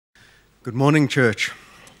Good morning, church.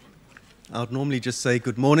 I'd normally just say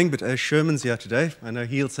good morning, but as Sherman's here today, I know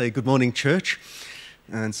he'll say good morning, church.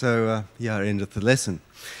 And so, I ended the lesson.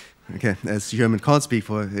 Okay, as Sherman can't speak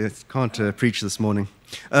for, can't preach this morning.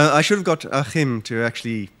 I should have got Achim to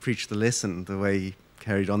actually preach the lesson the way he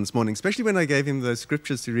carried on this morning, especially when I gave him those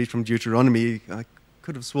scriptures to read from Deuteronomy. I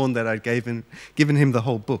could have sworn that I'd given him the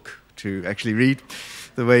whole book to actually read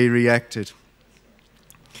the way he reacted.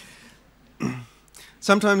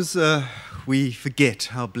 Sometimes we forget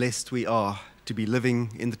how blessed we are to be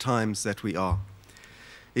living in the times that we are.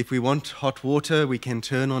 If we want hot water, we can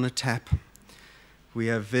turn on a tap. We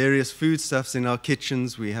have various foodstuffs in our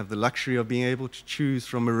kitchens. We have the luxury of being able to choose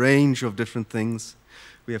from a range of different things.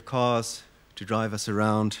 We have cars to drive us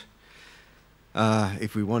around.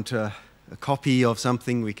 If we want a copy of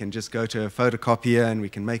something, we can just go to a photocopier and we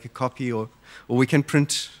can make a copy, or we can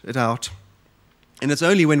print it out. And it's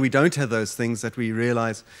only when we don't have those things that we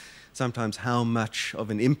realize sometimes how much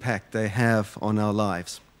of an impact they have on our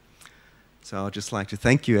lives. So I'd just like to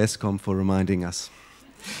thank you, ESCOM, for reminding us.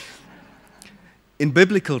 In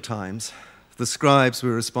biblical times, the scribes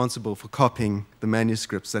were responsible for copying the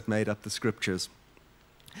manuscripts that made up the scriptures.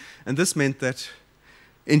 And this meant that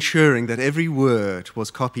ensuring that every word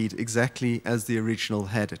was copied exactly as the original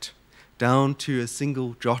had it, down to a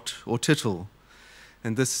single jot or tittle.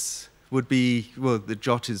 And this would be, well, the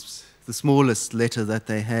jot is the smallest letter that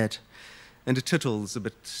they had, and a tittle is a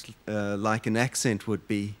bit like an accent would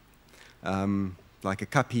be, like a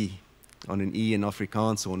kappie on an E in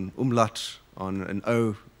Afrikaans, or an umlaut on an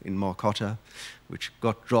O in Markotter, which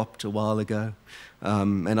got dropped a while ago.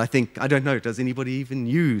 And I don't know, does anybody even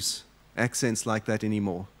use accents like that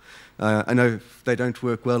anymore? I know they don't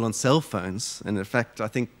work well on cell phones, and in fact, I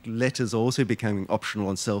think letters are also becoming optional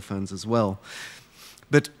on cell phones as well.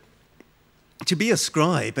 But to be a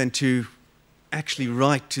scribe and to actually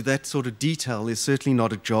write to that sort of detail is certainly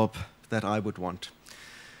not a job that I would want.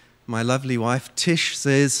 My lovely wife, Tish,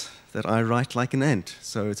 says that I write like an ant,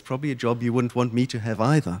 so it's probably a job you wouldn't want me to have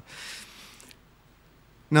either.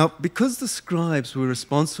 Now, because the scribes were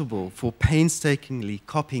responsible for painstakingly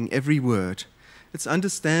copying every word, it's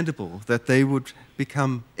understandable that they would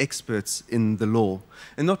become experts in the law,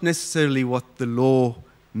 and not necessarily what the law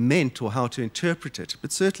meant or how to interpret it, but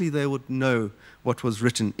certainly they would know what was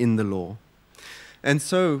written in the law. And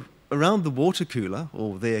so around the water cooler,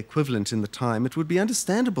 or their equivalent in the time, it would be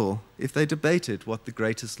understandable if they debated what the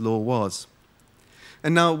greatest law was.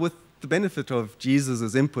 And now, with the benefit of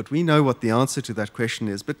Jesus' input, we know what the answer to that question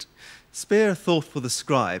is, but spare a thought for the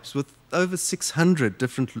scribes. With over 600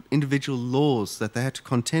 different individual laws that they had to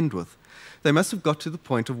contend with, they must have got to the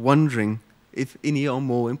point of wondering if any are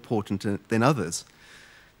more important than others.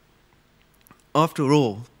 After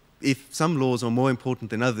all, if some laws are more important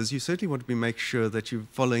than others, you certainly want to make sure that you're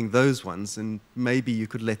following those ones, and maybe you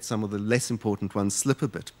could let some of the less important ones slip a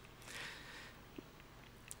bit.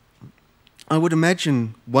 I would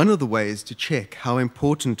imagine one of the ways to check how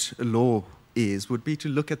important a law is would be to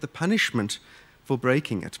look at the punishment for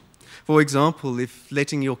breaking it. For example, if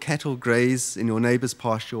letting your cattle graze in your neighbor's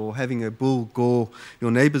pasture or having a bull gore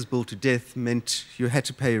your neighbor's bull to death meant you had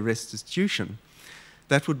to pay a restitution,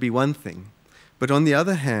 that would be one thing. But on the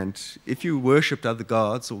other hand, if you worshipped other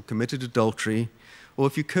gods or committed adultery, or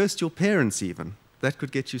if you cursed your parents even, that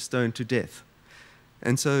could get you stoned to death.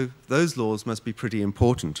 And so those laws must be pretty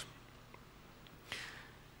important.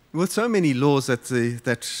 With so many laws that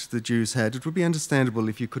the Jews had, it would be understandable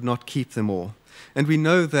if you could not keep them all. And we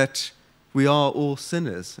know that we are all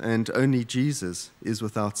sinners, and only Jesus is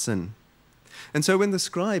without sin. And so when the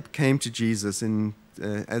scribe came to Jesus,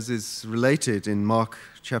 as is related in Mark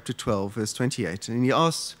chapter 12, verse 28, and he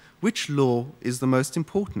asked, which law is the most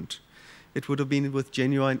important? It would have been with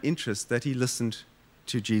genuine interest that he listened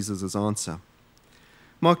to Jesus' answer.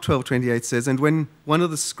 Mark 12:28 says, and when one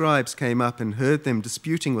of the scribes came up and heard them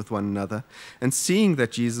disputing with one another, and seeing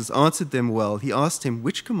that Jesus answered them well, he asked him,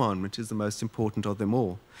 which commandment is the most important of them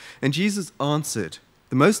all? And Jesus answered,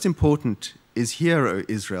 the most important is, hear, O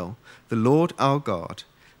Israel, the Lord our God,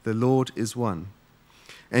 the Lord is one.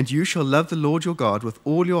 And you shall love the Lord your God with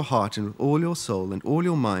all your heart and with all your soul and all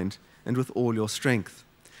your mind and with all your strength.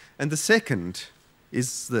 And the second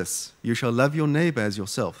is this, you shall love your neighbor as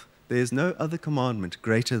yourself. There is no other commandment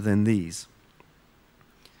greater than these.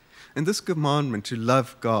 And this commandment to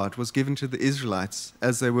love God was given to the Israelites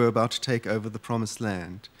as they were about to take over the promised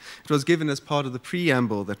land. It was given as part of the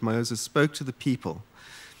preamble that Moses spoke to the people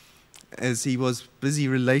as he was busy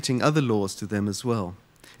relating other laws to them as well.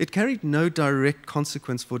 It carried no direct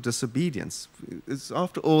consequence for disobedience.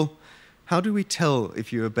 After all, how do we tell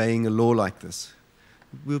if you're obeying a law like this?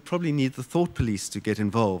 We'll probably need the thought police to get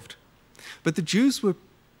involved. But the Jews were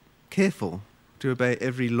careful to obey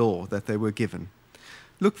every law that they were given.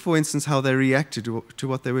 Look, for instance, how they reacted to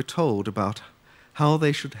what they were told about how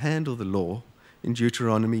they should handle the law in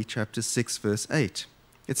Deuteronomy chapter 6, verse 8.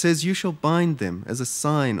 It says, "You shall bind them as a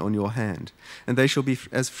sign on your hand, and they shall be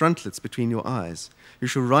as frontlets between your eyes. You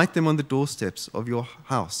shall write them on the doorsteps of your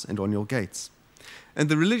house and on your gates." And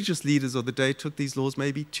the religious leaders of the day took these laws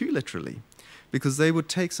maybe too literally, because they would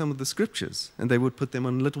take some of the scriptures and they would put them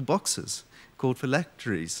on little boxes called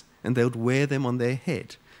phylacteries, and they would wear them on their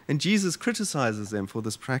head. And Jesus criticizes them for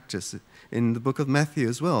this practice in the book of Matthew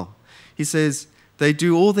as well. He says, "They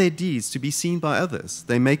do all their deeds to be seen by others.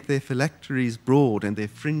 They make their phylacteries broad and their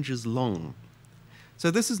fringes long."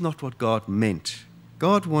 So this is not what God meant.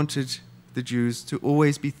 God wanted the Jews to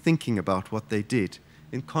always be thinking about what they did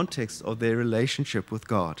in context of their relationship with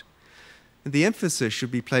God. And the emphasis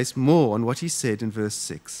should be placed more on what he said in verse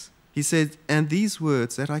 6. He said, "And these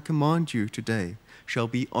words that I command you today shall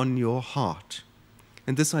be on your heart."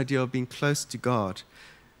 And this idea of being close to God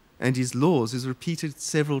and his laws is repeated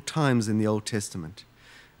several times in the Old Testament.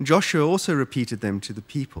 Joshua also repeated them to the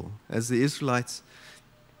people as the Israelites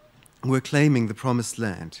were claiming the promised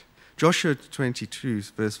land. Joshua 22,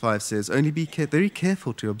 verse 5 says, "Only be very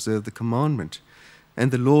careful to observe the commandment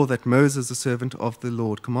and the law that Moses, the servant of the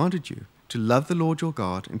Lord, commanded you, to love the Lord your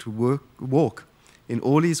God and to walk in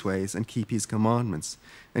all his ways and keep his commandments,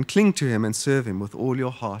 and cling to him and serve him with all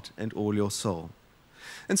your heart and all your soul."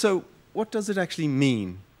 And so, what does it actually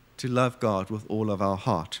mean to love God with all of our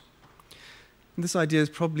heart? And this idea is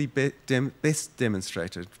probably best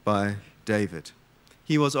demonstrated by David.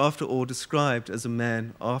 He was, after all, described as a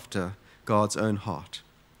man after God's own heart.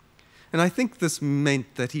 And I think this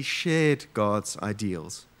meant that he shared God's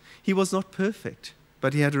ideals. He was not perfect,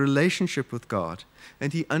 but he had a relationship with God,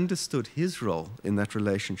 and he understood his role in that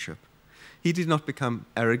relationship. He did not become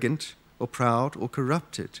arrogant or proud or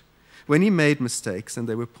corrupted. When he made mistakes and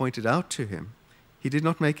they were pointed out to him, he did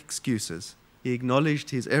not make excuses. He acknowledged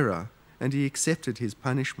his error and he accepted his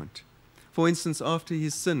punishment. For instance, after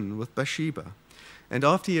his sin with Bathsheba, and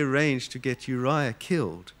after he arranged to get Uriah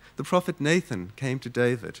killed, the prophet Nathan came to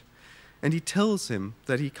David, and he tells him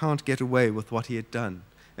that he can't get away with what he had done,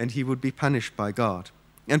 and he would be punished by God.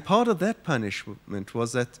 And part of that punishment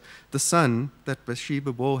was that the son that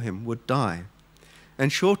Bathsheba bore him would die.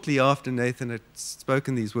 And shortly after Nathan had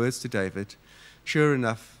spoken these words to David, sure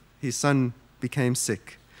enough, his son became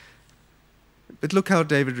sick. But look how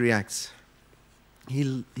David reacts.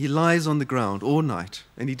 He lies on the ground all night,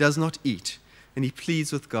 and he does not eat, and he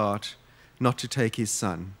pleads with God not to take his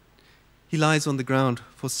son. He lies on the ground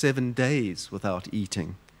for 7 days without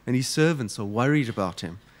eating, and his servants are worried about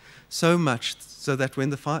him, so much so that when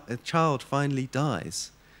the child finally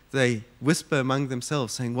dies, they whisper among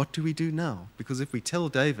themselves, saying, "What do we do now? Because if we tell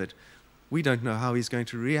David, we don't know how he's going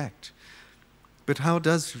to react." But how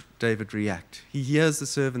does David react? He hears the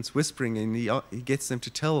servants whispering, and he gets them to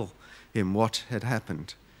tell him what had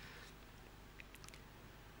happened.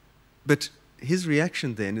 But his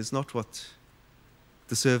reaction then is not what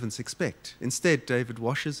the servants expect. Instead, David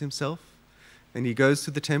washes himself, and he goes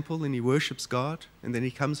to the temple, and he worships God, and then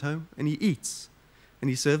he comes home, and he eats. And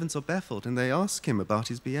his servants are baffled, and they ask him about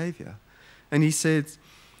his behavior. And he said,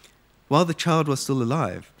 "While the child was still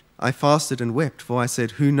alive, I fasted and wept, for I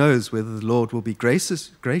said, 'Who knows whether the Lord will be gracious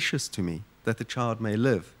to me, that the child may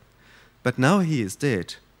live?' But now he is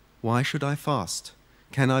dead. Why should I fast?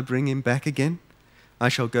 Can I bring him back again? I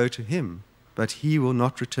shall go to him, but he will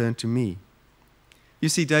not return to me." You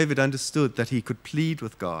see, David understood that he could plead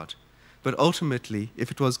with God, but ultimately, if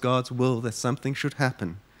it was God's will that something should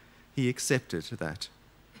happen, he accepted that.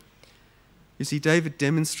 You see, David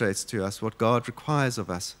demonstrates to us what God requires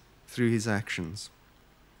of us through his actions.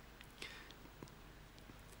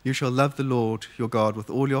 "You shall love the Lord your God with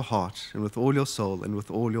all your heart and with all your soul and with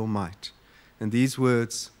all your might." And these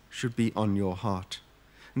words should be on your heart.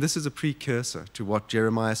 And this is a precursor to what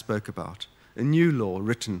Jeremiah spoke about, a new law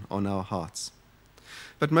written on our hearts.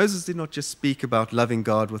 But Moses did not just speak about loving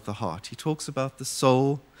God with the heart. He talks about the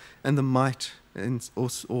soul and the might and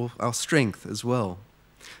or our strength as well.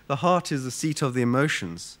 The heart is the seat of the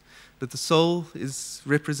emotions, but the soul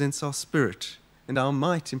represents our spirit, and our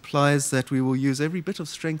might implies that we will use every bit of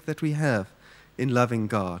strength that we have in loving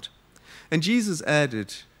God. And Jesus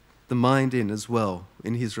added the mind in as well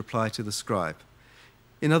in his reply to the scribe.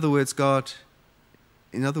 In other words,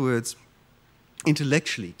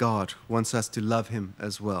 intellectually, God wants us to love him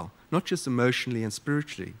as well, not just emotionally and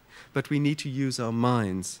spiritually, but we need to use our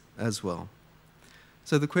minds as well.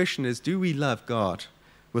 So the question is, do we love God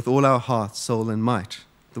with all our heart, soul, and might,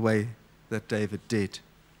 the way that David did?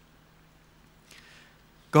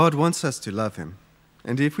 God wants us to love him,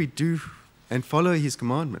 and if we do and follow his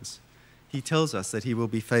commandments, he tells us that he will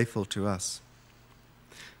be faithful to us.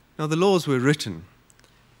 Now, the laws were written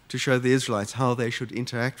to show the Israelites how they should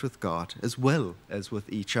interact with God as well as with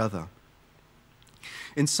each other.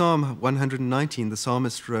 In Psalm 119, the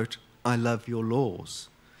psalmist wrote, "I love your laws,"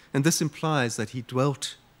 and this implies that he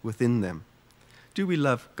dwelt within them. Do we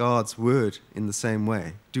love God's word in the same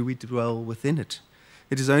way? Do we dwell within it?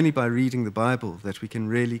 It is only by reading the Bible that we can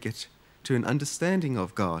really get to an understanding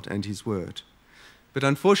of God and his word. But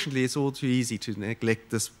unfortunately, it's all too easy to neglect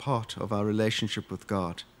this part of our relationship with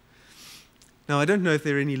God. Now, I don't know if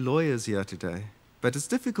there are any lawyers here today, but it's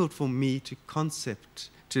difficult for me to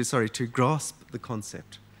grasp the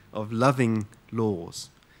concept of loving laws.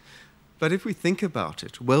 But if we think about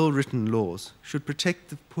it, well-written laws should protect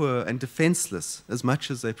the poor and defenseless as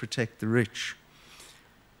much as they protect the rich.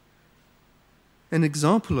 An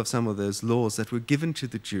example of some of those laws that were given to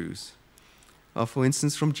the Jews are, for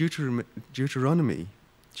instance, from Deuteronomy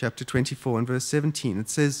chapter 24 and verse 17. It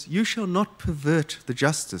says, "You shall not pervert the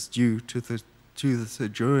justice due to the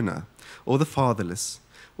sojourner or the fatherless,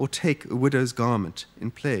 or take a widow's garment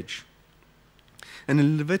in pledge." And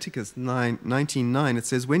in Leviticus 19:9, it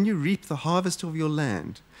says, "When you reap the harvest of your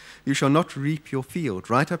land, you shall not reap your field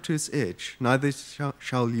right up to its edge, neither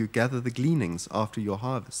shall you gather the gleanings after your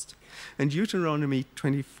harvest." And Deuteronomy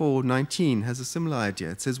 24:19 has a similar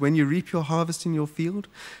idea. It says, "When you reap your harvest in your field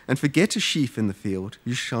and forget a sheaf in the field,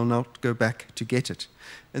 you shall not go back to get it."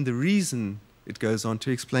 And the reason it goes on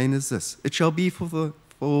to explain is this: "It shall be for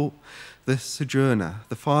the sojourner,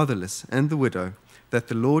 the fatherless, and the widow, that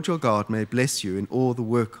the Lord your God may bless you in all the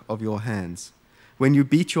work of your hands. When you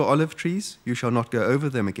beat your olive trees, you shall not go over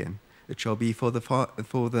them again. It shall be for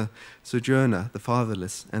the sojourner, the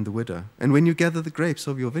fatherless, and the widow. And when you gather the grapes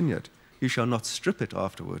of your vineyard, you shall not strip it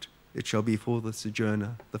afterward. It shall be for the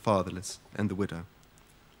sojourner, the fatherless, and the widow."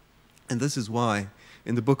 And this is why,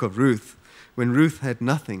 in the book of Ruth, when Ruth had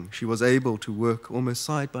nothing, she was able to work almost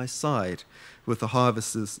side by side with the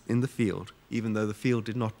harvesters in the field, even though the field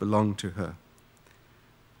did not belong to her.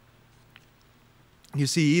 You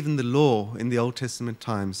see, even the law in the Old Testament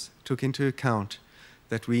times took into account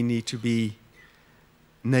that we need to be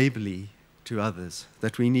neighborly to others,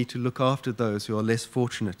 that we need to look after those who are less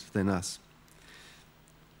fortunate than us.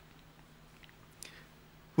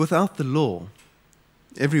 Without the law,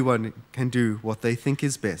 everyone can do what they think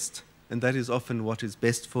is best, and that is often what is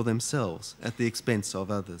best for themselves at the expense of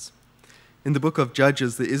others. In the book of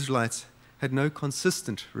Judges, the Israelites had no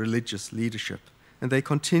consistent religious leadership, and they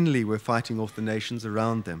continually were fighting off the nations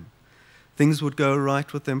around them. Things would go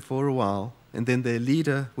right with them for a while, and then their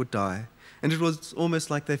leader would die, and it was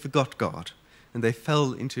almost like they forgot God, and they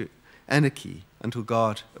fell into anarchy until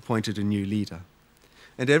God appointed a new leader.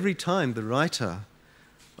 And every time the writer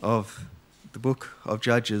of the book of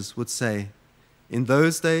Judges would say, "In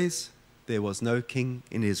those days there was no king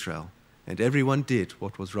in Israel, and everyone did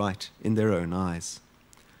what was right in their own eyes."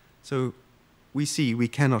 So we see we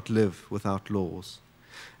cannot live without laws.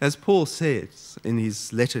 As Paul says in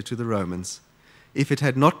his letter to the Romans, "If it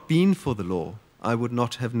had not been for the law, I would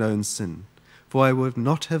not have known sin, for I would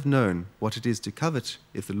not have known what it is to covet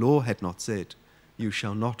if the law had not said, 'You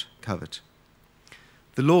shall not covet.'"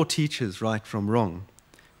 The law teaches right from wrong,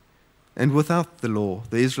 and without the law,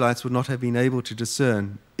 the Israelites would not have been able to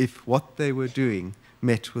discern if what they were doing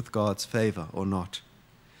met with God's favor or not.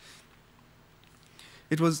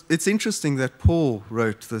 It's interesting that Paul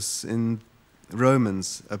wrote this in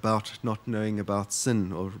Romans about not knowing about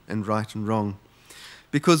sin and right and wrong,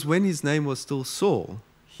 because when his name was still Saul,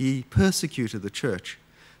 he persecuted the church,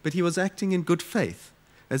 but he was acting in good faith,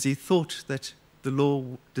 as he thought that the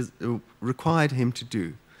law required him to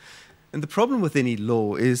do. And the problem with any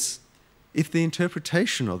law is, if the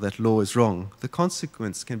interpretation of that law is wrong, the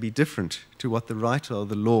consequence can be different to what the writer of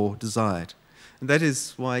the law desired. And that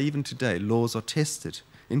is why even today laws are tested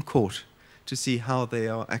in court to see how they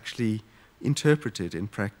are actually interpreted in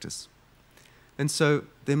practice. And so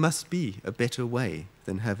there must be a better way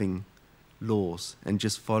than having laws and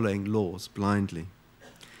just following laws blindly.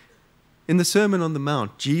 In the Sermon on the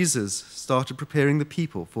Mount, Jesus started preparing the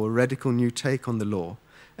people for a radical new take on the law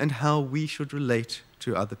and how we should relate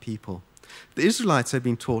to other people. The Israelites had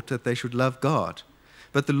been taught that they should love God,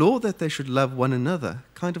 but the law that they should love one another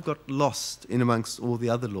kind of got lost in amongst all the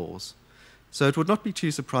other laws. So it would not be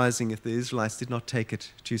too surprising if the Israelites did not take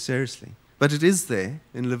it too seriously. But it is there.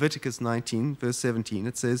 In Leviticus 19, verse 17,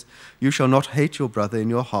 it says, "You shall not hate your brother in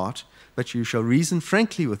your heart, but you shall reason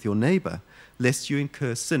frankly with your neighbor, lest you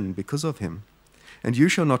incur sin because of him. And you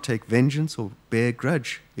shall not take vengeance or bear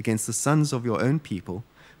grudge against the sons of your own people,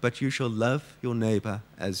 but you shall love your neighbor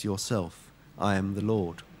as yourself. I am the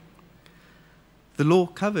Lord. The law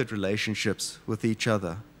covered relationships with each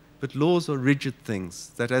other, but laws are rigid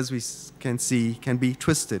things that, as we can see, can be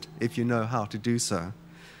twisted if you know how to do so.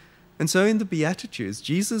 And so in the Beatitudes,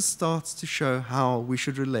 Jesus starts to show how we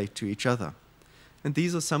should relate to each other. And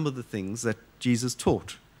these are some of the things that Jesus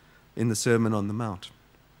taught in the Sermon on the Mount.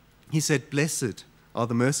 He said, "Blessed are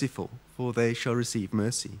the merciful, for they shall receive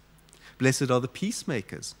mercy. Blessed are the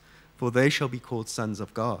peacemakers, for they shall be called sons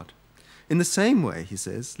of God. In the same way," he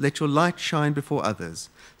says, "let your light shine before others,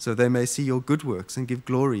 so they may see your good works and give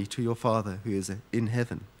glory to your Father who is in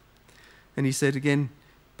heaven." And he said again,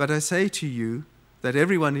 "But I say to you that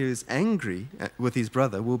everyone who is angry with his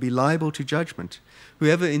brother will be liable to judgment.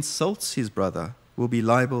 Whoever insults his brother will be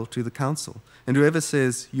liable to the council, and whoever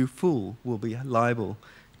says, 'You fool,' will be liable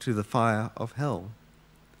to the fire of hell."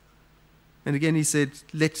 And again he said,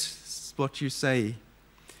 "Let what you say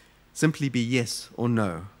simply be yes or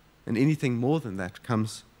no, and anything more than that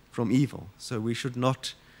comes from evil. So we should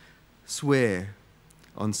not swear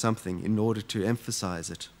on something in order to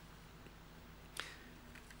emphasize it."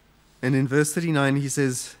 And in verse 39 he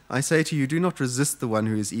says, "I say to you, do not resist the one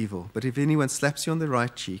who is evil, but if anyone slaps you on the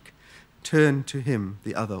right cheek, turn to him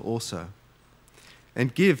the other also.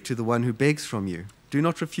 And give to the one who begs from you. Do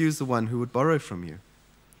not refuse the one who would borrow from you.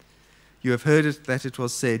 You have heard it, that it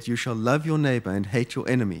was said, 'You shall love your neighbor and hate your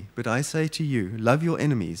enemy.' But I say to you, love your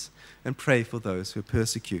enemies and pray for those who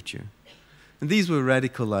persecute you." And these were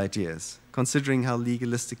radical ideas, considering how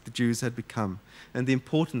legalistic the Jews had become and the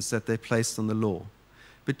importance that they placed on the law.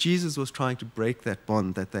 But Jesus was trying to break that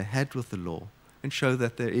bond that they had with the law and show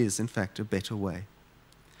that there is, in fact, a better way.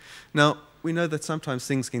 Now, we know that sometimes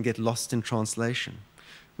things can get lost in translation.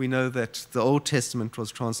 We know that the Old Testament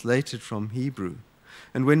was translated from Hebrew.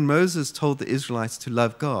 And when Moses told the Israelites to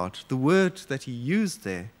love God, the word that he used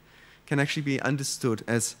there can actually be understood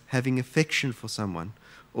as having affection for someone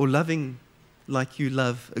or loving like you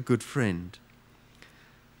love a good friend.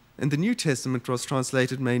 And the New Testament was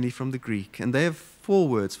translated mainly from the Greek, and they have 4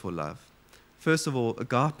 words for love. First of all,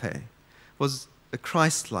 agape was a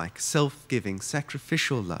Christ-like, self-giving,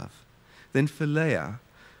 sacrificial love. Then philia,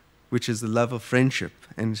 which is the love of friendship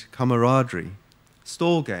and camaraderie.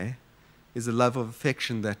 Storge is a love of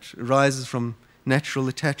affection that arises from natural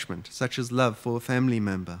attachment, such as love for a family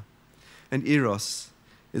member. And eros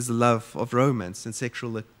is the love of romance and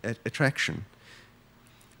sexual attraction.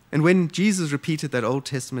 And when Jesus repeated that Old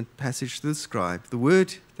Testament passage to the scribe, the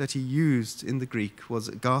word that he used in the Greek was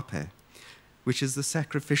agape, which is the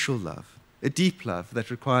sacrificial love, a deep love that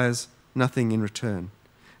requires nothing in return.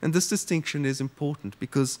 And this distinction is important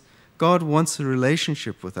because God wants a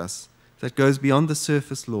relationship with us that goes beyond the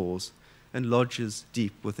surface laws and lodges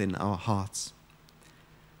deep within our hearts.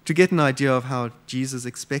 To get an idea of how Jesus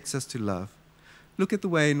expects us to love, look at the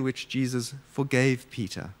way in which Jesus forgave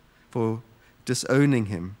Peter for disowning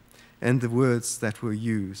him and the words that were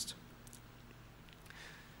used.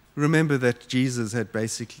 Remember that Peter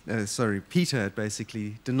had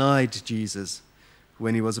basically denied Jesus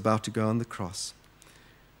when he was about to go on the cross.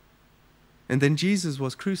 And then Jesus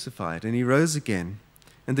was crucified and he rose again.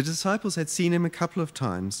 And the disciples had seen him a couple of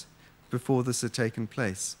times before this had taken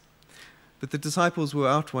place. But the disciples were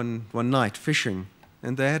out one night fishing,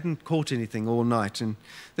 and they hadn't caught anything all night. And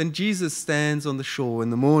then Jesus stands on the shore in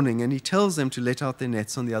the morning, and he tells them to let out their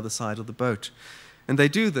nets on the other side of the boat. And they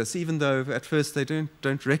do this, even though at first they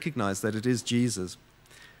don't recognize that it is Jesus.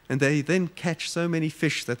 And they then catch so many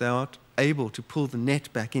fish that they aren't able to pull the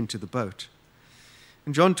net back into the boat.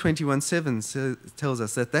 And John 21:7 tells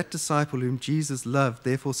us that disciple whom Jesus loved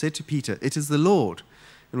therefore said to Peter, "It is the Lord."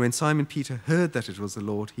 And when Simon Peter heard that it was the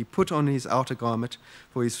Lord, he put on his outer garment,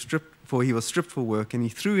 for he was stripped for work, and he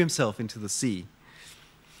threw himself into the sea.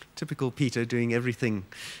 Typical Peter, doing everything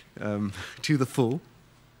to the full.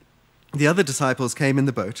 The other disciples came in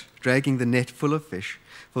the boat, dragging the net full of fish,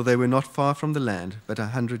 for they were not far from the land, but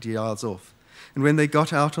 100 yards off. And when they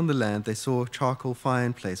got out on the land, they saw a charcoal fire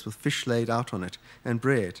in place with fish laid out on it and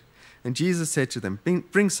bread. And Jesus said to them,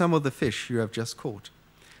 "Bring some of the fish you have just caught."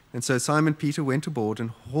 And so Simon Peter went aboard and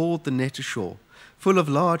hauled the net ashore, full of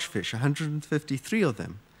large fish, 153 of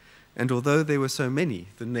them. And although there were so many,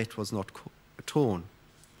 the net was not torn.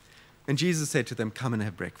 And Jesus said to them, "Come and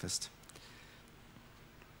have breakfast."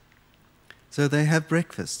 So they have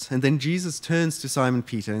breakfast. And then Jesus turns to Simon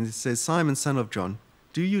Peter and says, "Simon, son of John,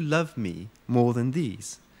 do you love me more than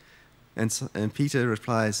these?" And Peter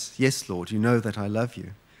replies, "Yes, Lord, you know that I love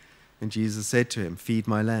you." And Jesus said to him, "Feed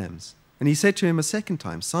my lambs." And he said to him a second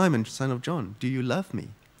time, "Simon, son of John, do you love me?"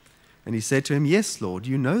 And he said to him, "Yes, Lord,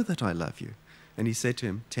 you know that I love you." And he said to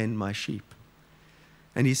him, "Tend my sheep."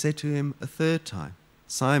 And he said to him a third time,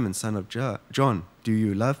 Simon, son of John, do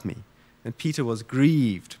you love me? And Peter was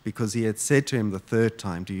grieved because he had said to him the third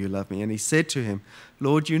time, do you love me? And he said to him,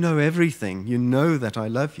 Lord, you know everything. You know that I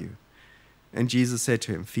love you. And Jesus said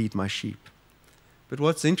to him, feed my sheep. But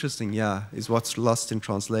what's interesting, is what's lost in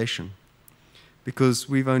translation, because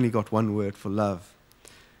we've only got one word for love.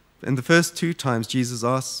 And the first two times Jesus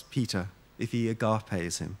asks Peter if he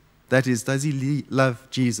agapes him. That is, does he love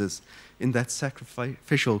Jesus in that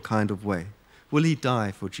sacrificial kind of way? Will he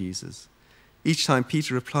die for Jesus? Each time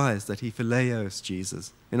Peter replies that he phileos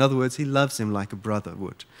Jesus. In other words, he loves him like a brother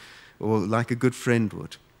would, or like a good friend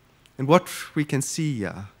would. And what we can see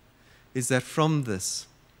here is that from this,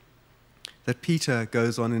 that Peter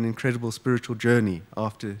goes on an incredible spiritual journey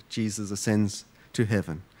after Jesus ascends to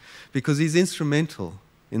heaven, because he's instrumental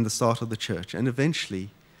in the start of the church, and eventually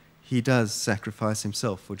he does sacrifice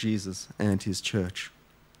himself for Jesus and his church.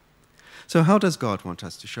 So how does God want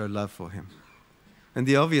us to show love for him? And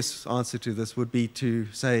the obvious answer to this would be to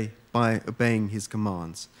say, by obeying his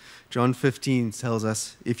commands. John 15 tells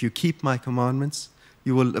us, if you keep my commandments,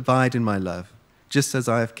 you will abide in my love, just as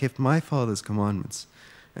I have kept my Father's commandments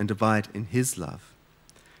and abide in his love.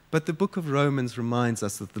 But the book of Romans reminds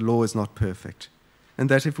us that the law is not perfect, and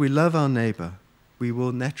that if we love our neighbor, we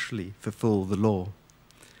will naturally fulfill the law.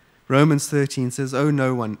 Romans 13 says, owe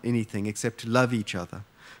no one anything except to love each other,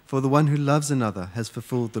 for the one who loves another has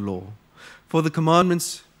fulfilled the law. For the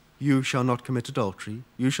commandments, you shall not commit adultery,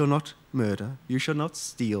 you shall not murder, you shall not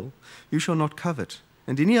steal, you shall not covet,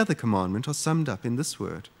 and any other commandment are summed up in this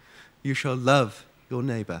word, you shall love your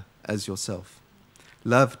neighbor as yourself.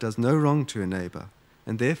 Love does no wrong to a neighbor,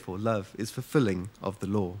 and therefore love is fulfilling of the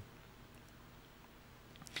law.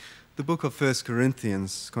 The book of 1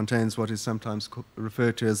 Corinthians contains what is sometimes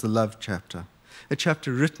referred to as the love chapter, a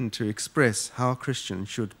chapter written to express how Christians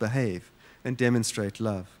should behave and demonstrate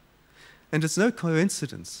love. And it's no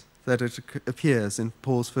coincidence that it appears in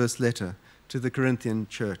Paul's first letter to the Corinthian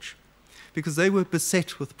church, because they were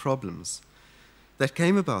beset with problems that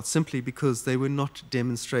came about simply because they were not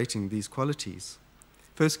demonstrating these qualities.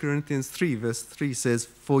 1 Corinthians 3, verse 3 says,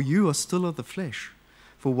 for you are still of the flesh,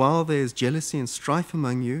 for while there is jealousy and strife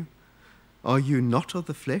among you, are you not of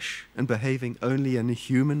the flesh and behaving only in a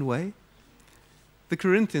human way? The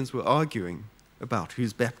Corinthians were arguing about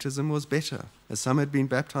whose baptism was better, as some had been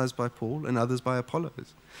baptized by Paul and others by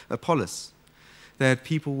Apollos. They had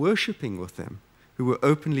people worshipping with them who were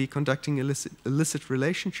openly conducting illicit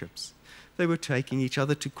relationships. They were taking each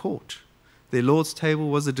other to court. Their Lord's table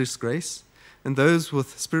was a disgrace, and those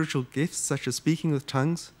with spiritual gifts, such as speaking with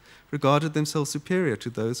tongues, regarded themselves superior to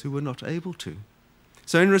those who were not able to.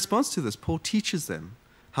 So in response to this, Paul teaches them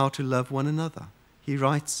how to love one another. He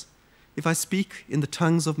writes, if I speak in the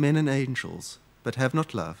tongues of men and angels, but have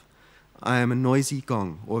not love, I am a noisy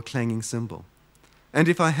gong or a clanging cymbal. And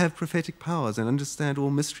if I have prophetic powers and understand all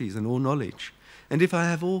mysteries and all knowledge, and if I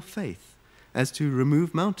have all faith as to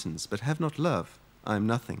remove mountains, but have not love, I am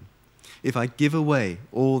nothing. If I give away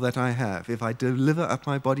all that I have, if I deliver up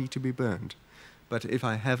my body to be burned, but if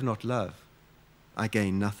I have not love, I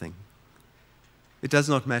gain nothing. It does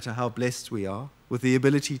not matter how blessed we are with the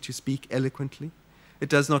ability to speak eloquently. It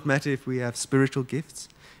does not matter if we have spiritual gifts.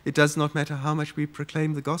 It does not matter how much we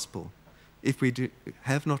proclaim the gospel. If we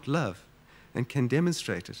have not love and can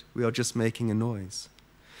demonstrate it, we are just making a noise.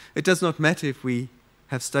 It does not matter if we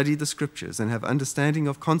have studied the scriptures and have understanding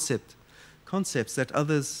of concepts that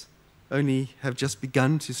others only have just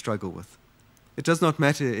begun to struggle with. It does not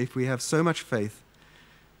matter if we have so much faith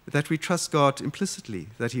that we trust God implicitly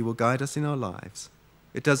that he will guide us in our lives.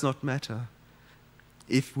 It does not matter.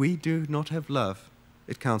 If we do not have love,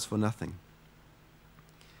 it counts for nothing.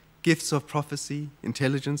 Gifts of prophecy,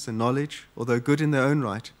 intelligence, and knowledge, although good in their own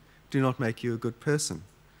right, do not make you a good person.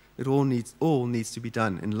 It all needs to be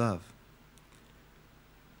done in love.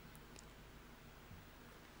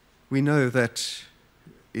 We know that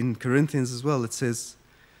in Corinthians as well, it says,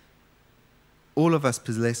 all of us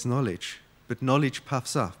possess knowledge, but knowledge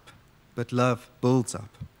puffs up, but love builds up.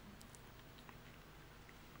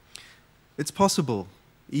 It's possible,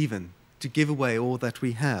 even, to give away all that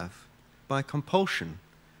we have by compulsion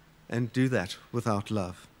and do that without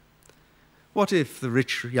love. What if the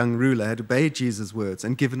rich young ruler had obeyed Jesus' words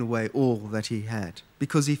and given away all that he had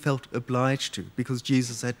because he felt obliged to, because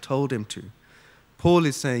Jesus had told him to? Paul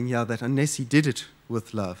is saying here that unless he did it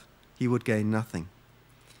with love, he would gain nothing.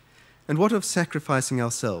 And what of sacrificing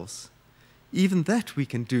ourselves? Even that we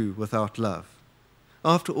can do without love.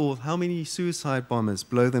 After all, how many suicide bombers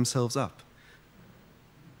blow themselves up?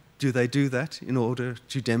 Do they do that in order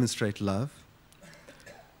to demonstrate love?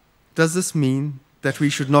 Does this mean that we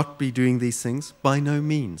should not be doing these things? By no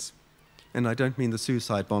means. And I don't mean the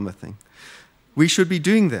suicide bomber thing. We should be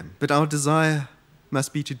doing them, but our desire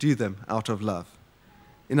must be to do them out of love.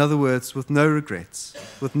 In other words, with no regrets,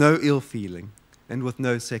 with no ill feeling, and with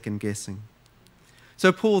no second guessing.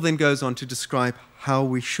 So Paul then goes on to describe how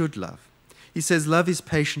we should love. He says, love is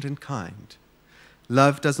patient and kind.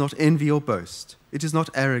 Love does not envy or boast. It is not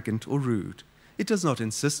arrogant or rude. It does not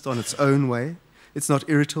insist on its own way. It's not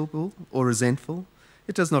irritable or resentful.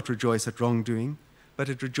 It does not rejoice at wrongdoing, but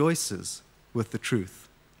it rejoices with the truth.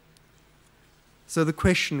 So the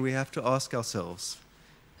question we have to ask ourselves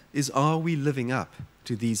is, are we living up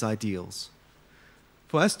to these ideals?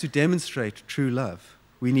 For us to demonstrate true love,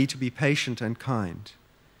 we need to be patient and kind.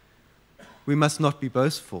 We must not be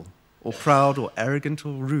boastful or proud or arrogant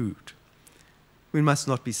or rude. We must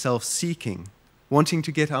not be self-seeking, wanting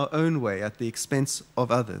to get our own way at the expense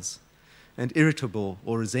of others, and irritable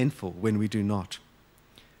or resentful when we do not.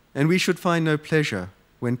 And we should find no pleasure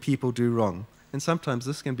when people do wrong, and sometimes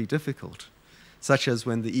this can be difficult, such as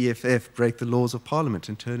when the EFF break the laws of Parliament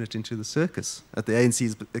and turn it into the circus at the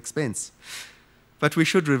ANC's expense. But we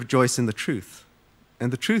should rejoice in the truth,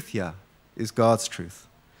 and the truth here is God's truth,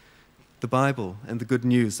 the Bible and the good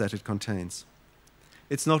news that it contains.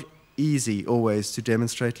 It's not easy always to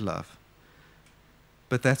demonstrate love,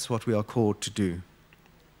 but that's what we are called to do.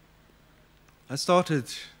 I started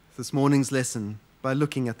this morning's lesson by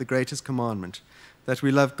looking at the greatest commandment, that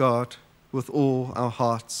we love God with all our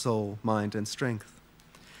heart, soul, mind, and strength.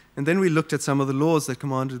 And then we looked at some of the laws that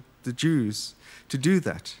commanded the Jews to do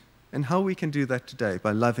that, and how we can do that today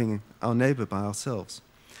by loving our neighbor by ourselves.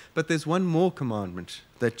 But there's one more commandment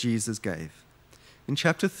that Jesus gave. In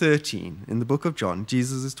chapter 13, in the book of John,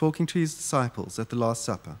 Jesus is talking to his disciples at the Last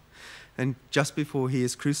Supper, and just before he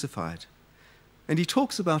is crucified. And he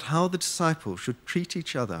talks about how the disciples should treat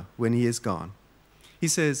each other when he is gone. He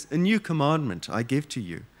says, "A new commandment I give to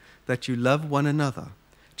you, that you love one another,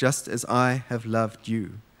 just as I have loved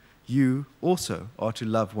you. You also are to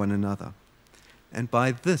love one another. And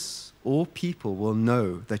by this all people will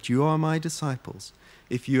know that you are my disciples,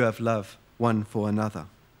 if you have love one for another."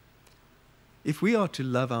 If we are to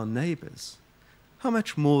love our neighbors, how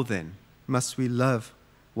much more then must we love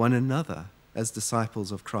one another as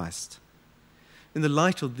disciples of Christ? In the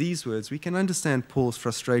light of these words, we can understand Paul's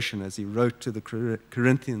frustration as he wrote to the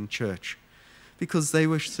Corinthian church, because they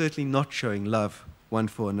were certainly not showing love one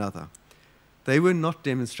for another. They were not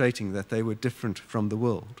demonstrating that they were different from the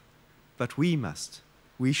world, but we must.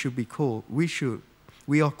 We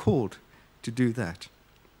are called to do that.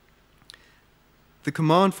 The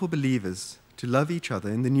command for believers to love each other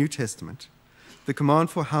in the New Testament, the command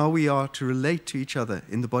for how we are to relate to each other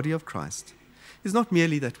in the body of Christ, is not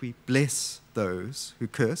merely that we bless those who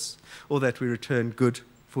curse, or that we return good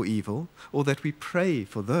for evil, or that we pray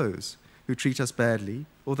for those who treat us badly,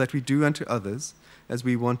 or that we do unto others as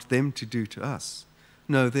we want them to do to us.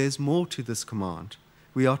 No, there's more to this command.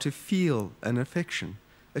 We are to feel an affection,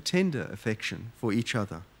 a tender affection for each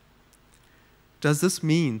other. Does this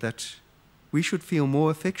mean that we should feel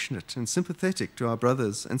more affectionate and sympathetic to our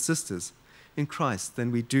brothers and sisters in Christ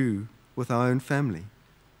than we do with our own family?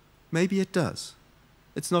 Maybe it does.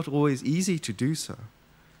 It's not always easy to do so.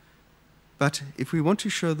 But if we want to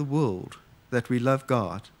show the world that we love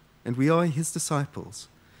God and we are his disciples,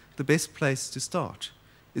 the best place to start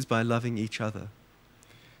is by loving each other.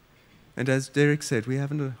 And as Derek said, we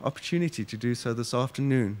have an opportunity to do so this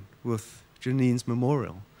afternoon with Janine's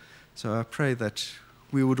memorial. So I pray that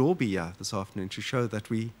we would all be here this afternoon to show that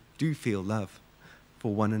we do feel love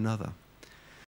for one another.